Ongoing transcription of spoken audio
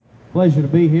Pleasure to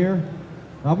be here.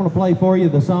 I'm going to play for you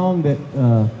the song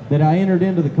that I entered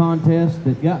into the contest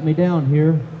that got me down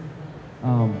here.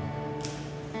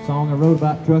 Song I wrote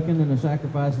about trucking and the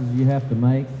sacrifices you have to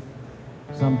make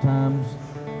sometimes.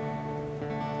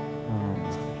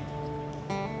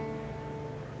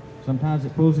 Sometimes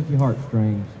it pulls at your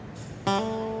heartstrings.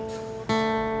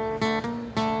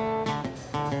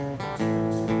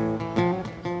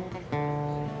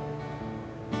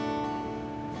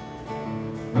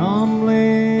 From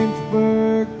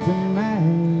Lynchburg to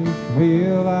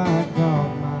Nashville, I got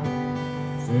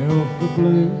myself the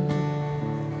blues,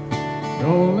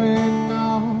 rolling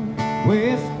on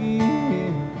whiskey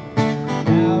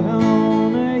out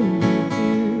on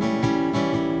 82.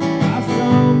 I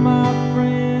saw my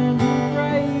friends on the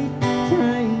freight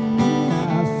train.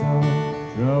 I saw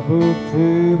trouble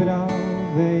too, but all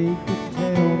they could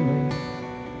tell me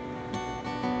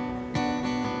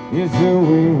is the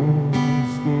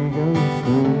whiskey goes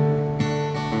through.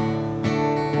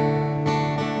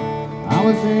 I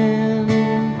was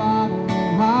in Bottle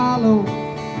Hollow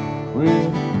with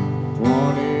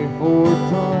 24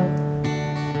 ton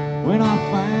when I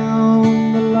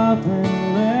found the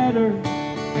loving letter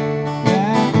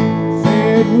that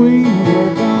said we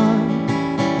were done.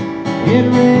 It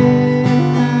read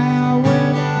how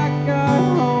when I got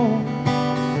home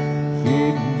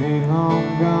she'd be long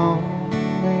gone.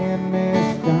 In this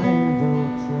damned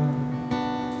old truck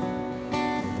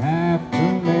we'd have to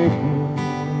make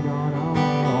it on our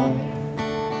own.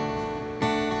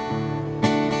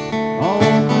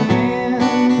 Old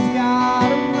man's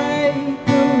gotta make a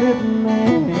living,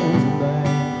 and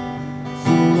that's a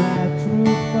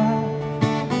natural fact.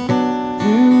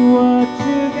 Do what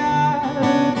you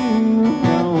gotta do,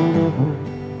 don't ever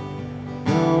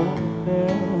look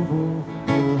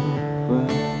back.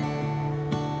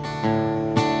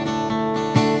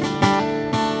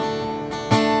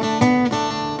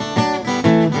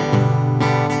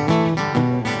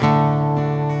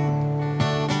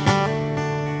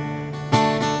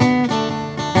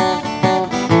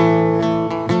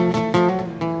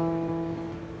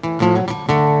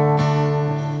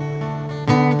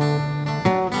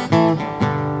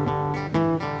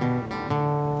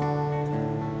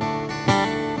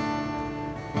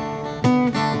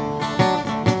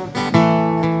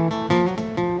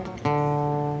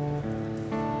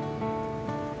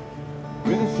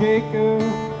 With a shaker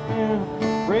and a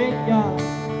freight yacht,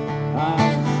 I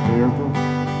stared up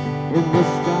in the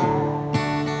sky.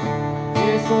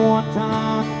 This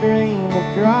one-time dream of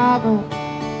driving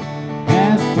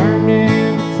has turned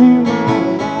into my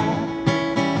life.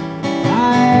 I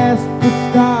asked the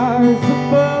stars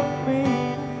above me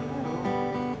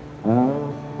how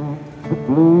the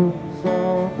blues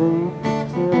all they could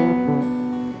tell me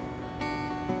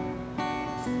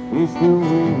is the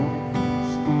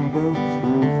whiskey goes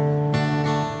through.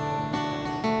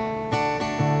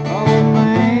 Old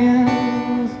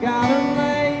man's gotta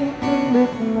make a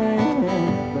living, and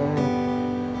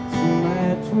that's a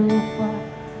natural fact.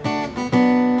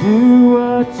 Do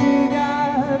what you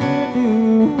gotta do,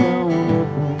 don't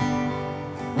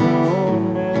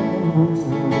ever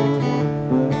look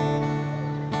back.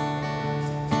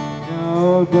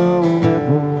 No, don't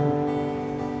ever,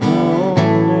 don't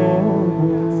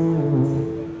ever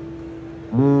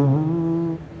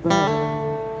look back.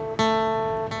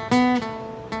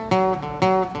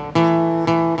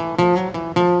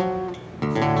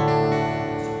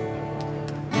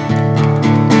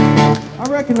 I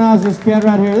recognize this cat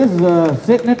right here. This is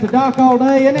Sitting at the Dock All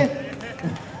Day, isn't it?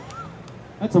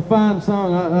 That's a fine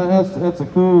song. That's a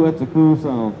cool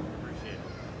song.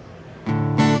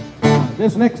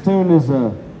 This next tune is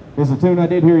a tune I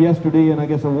did here yesterday, and I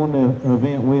guess I won the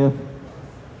event with.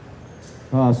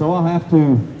 So I'll have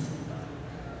to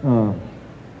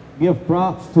give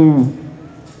props to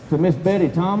Miss Betty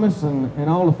Thomas and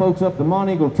all the folks up the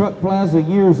Monteagle Truck Plaza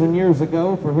years and years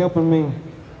ago for helping me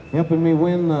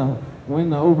win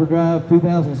the Overdrive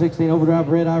 2016 Overdrive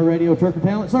Red Eye Radio Trucker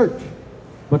Talent Search.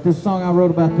 But this song I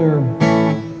wrote about their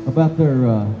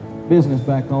business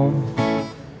back home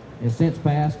has since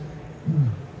passed.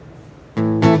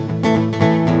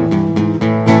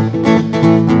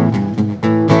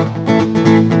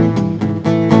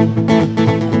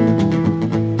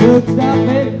 Truck stop,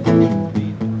 baby,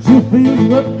 she'll fill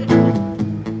you up.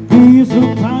 Give you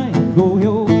some time, go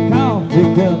your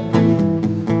coffee cup.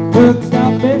 Truck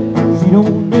stop, baby, she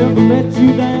don't never let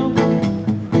you down.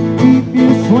 Keep you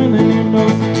swimming in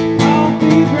those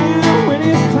coffee ground. When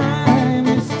it's time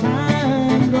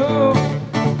to go.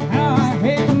 How I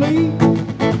hate to leave.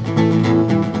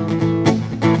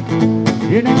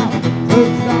 You know,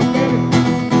 truck stop, baby,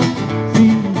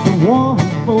 she's the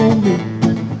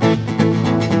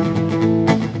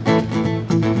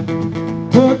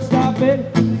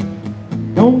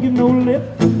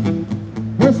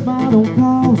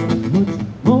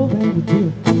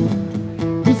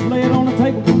it on the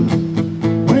table.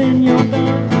 When you're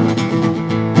done,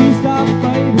 feast off,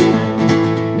 baby.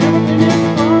 Never been this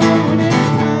fun when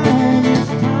it's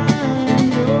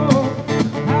time. Oh,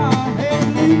 how I hate to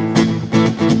leave.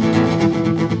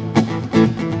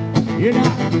 You're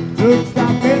not took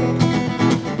stop it.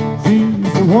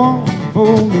 She's the one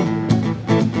for me.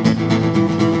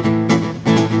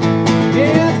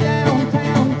 Yeah,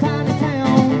 downtown, tiny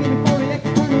town. Give me 40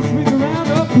 extra, turn this rig around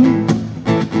up, please.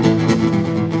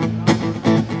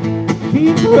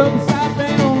 Keep her upside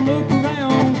down, look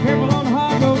around. Careful on the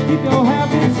hot road, keep your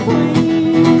habits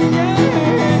clean. Yeah,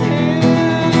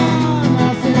 and I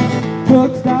said,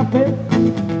 truck stop it,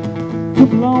 could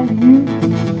belong to you.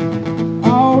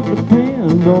 All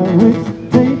depend on which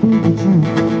table you choose.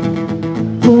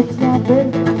 Truck stop it,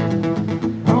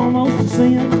 almost a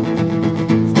sin.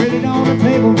 Spread it on the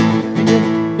table and just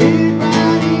fit it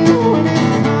right in when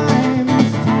it's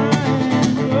time.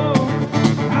 Oh,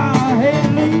 how I hate to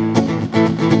leave.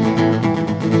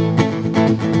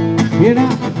 Yeah,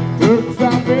 now, truck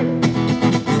stop it.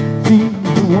 She's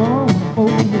the one for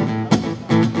me.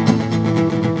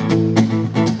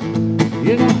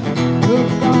 Yeah, now, truck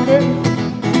stop it.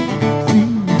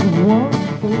 She's the one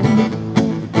for me.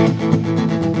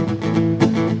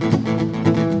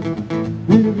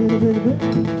 Bitty, bitty, bitty, bitty.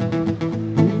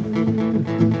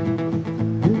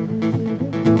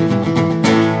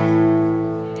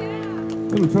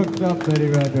 Little truck stop Betty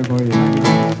right there for you.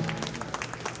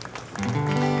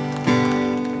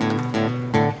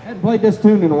 Hadn't played this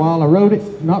tune in a while. I wrote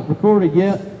it, not recorded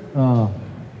yet. I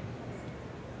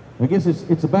guess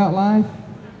it's about life.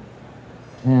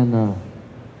 And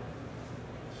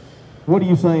what are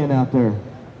you saying out there?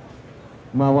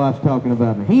 My wife's talking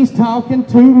about me. He's talking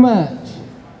too much.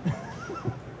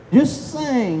 Just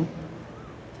sing.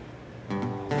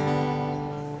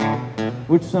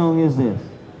 Which song is this?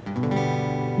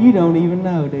 You don't even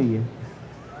know, do you?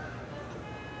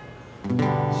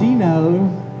 She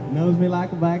knows me like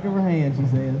the back of her hand, she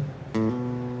says.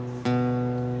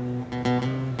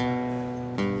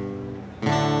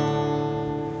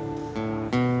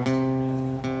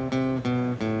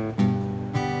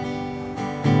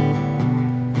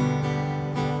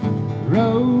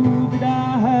 Road that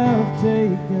I have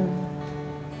taken,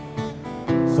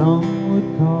 some would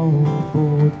call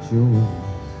for choice,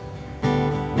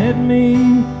 led me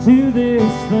to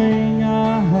this thing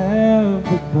I have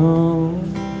become.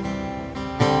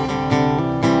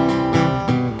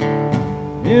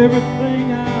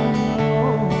 Everything I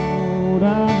knowed,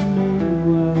 I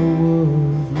knew I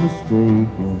was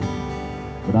mistaken,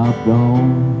 but I've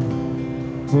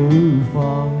gone too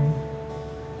far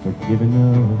for giving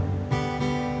up.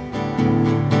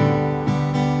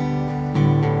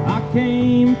 I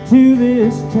came to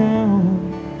this town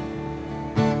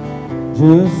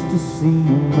just to see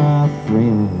my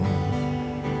friends,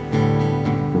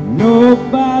 but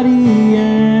nobody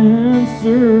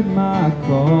answered my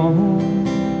call.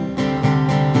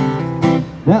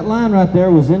 That line right there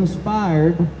was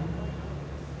inspired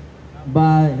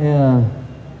by,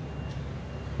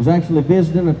 was actually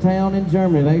visiting a town in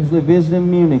Germany. I actually visited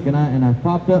Munich, and I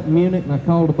popped up in Munich, and I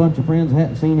called a bunch of friends I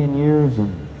hadn't seen in years,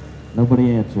 and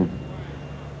nobody answered.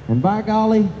 And by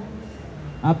golly,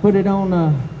 I put it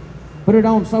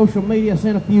on social media. I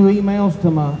sent a few emails to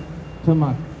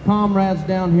my comrades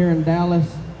down here in Dallas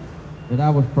that I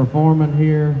was performing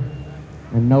here,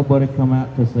 and nobody come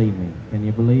out to see me. Can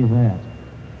you believe that?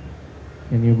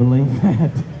 Can you believe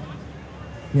that?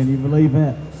 Can you believe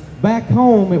that? Back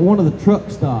home at one of the truck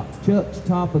stops, Chuck's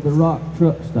Top of the Rock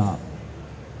truck stop,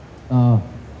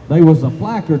 there was a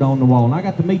placard on the wall, and I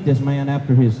got to meet this man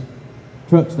after his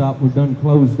truck stop was done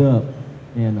closed up,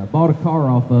 and bought a car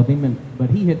off of him. But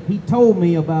he told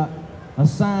me about a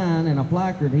sign and a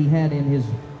placard he had in his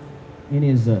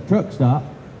truck stop,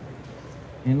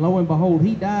 and lo and behold,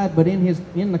 he died. But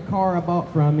in the car I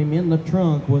bought from him, in the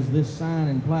trunk, was this sign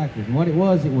and placard. And what it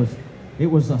was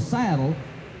a saddle.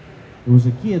 It was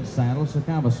a kid's saddle, so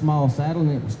kind of a small saddle,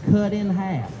 and it was cut in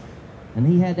half. And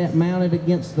he had that mounted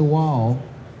against the wall,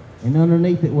 and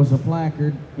underneath it was a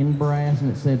placard in brass, and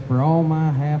it said, "For all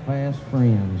my half-assed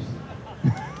friends."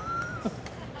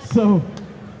 So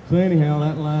anyhow,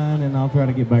 that line, and I'll try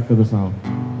to get back to the song.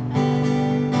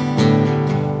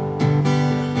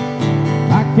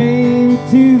 I came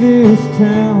to this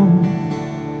town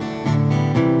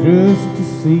just to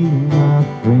see my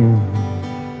friends.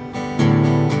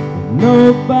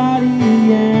 Nobody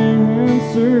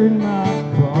answered my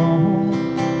call.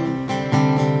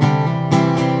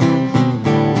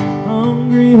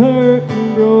 Hungry, hurt,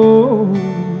 and broke,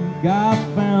 I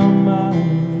found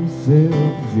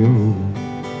myself, Joe.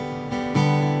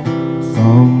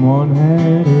 Someone someone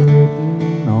had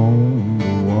written on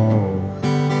the wall.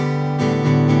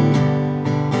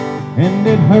 And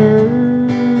it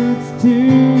hurts to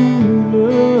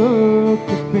look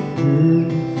at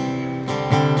pictures.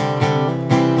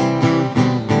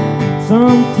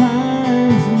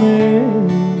 Sometimes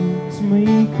makes me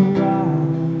cry.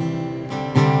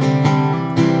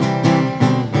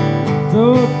 So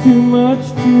too much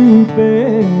to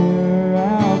bear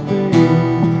out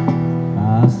there,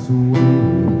 I swear,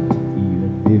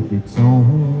 even if it's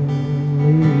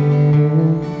only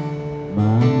in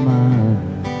my mind.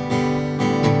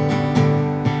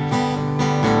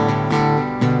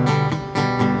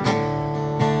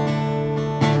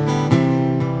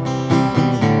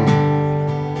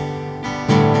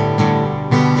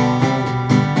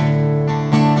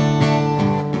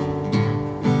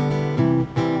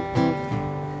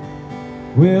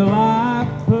 Well, I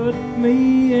put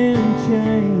me in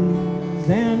chains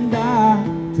and I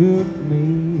took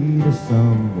me to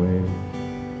somewhere,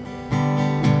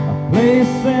 a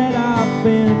place that I've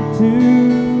been to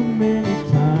many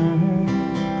times,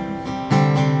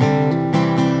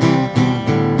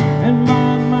 and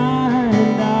my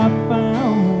mind I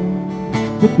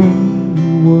found to be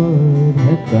what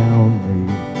had bound me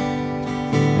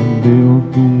and built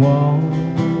the wall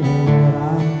that I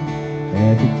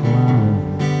had to climb.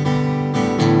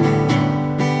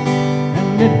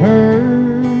 And it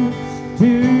hurts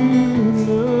to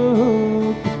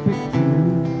look at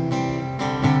pictures.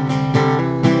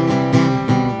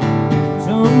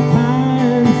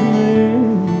 Sometimes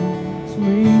makes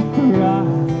me cry.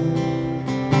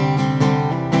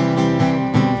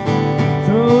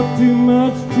 So too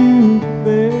much to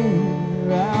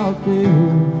bear out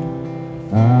there,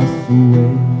 I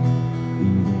swear,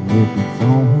 even if it's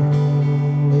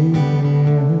only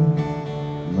in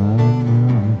my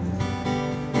mind.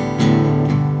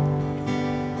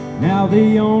 Now the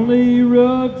only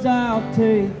roads I'll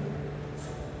take,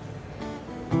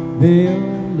 they'll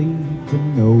lead to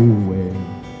nowhere.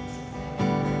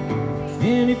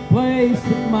 Any place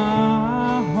that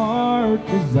my heart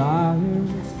desires.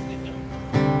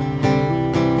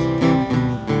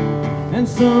 And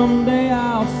someday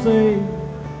I'll say,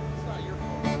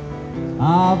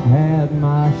 I've had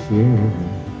my share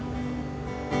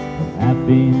of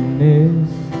happiness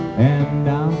and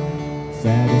I'm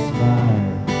satisfied.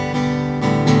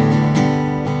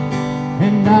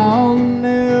 And I'll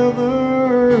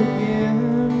never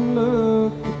again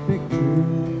look at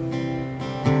pictures,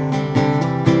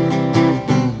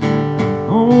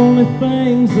 only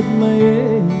things that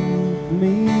make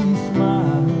me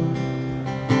smile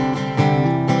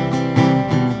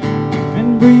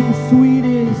and breathe the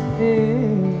sweetest air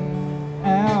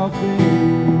out there.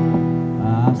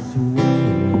 I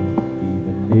swear,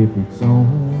 even if it's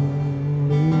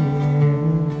only in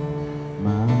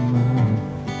my mind,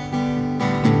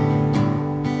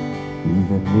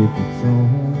 even if it's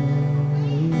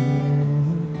only in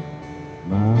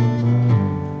my mind.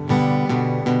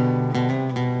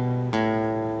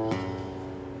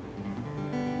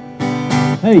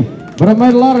 Hey, but I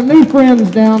made a lot of new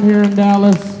friends down here in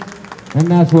Dallas, and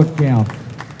that's what counts.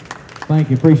 Thank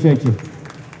you, appreciate you.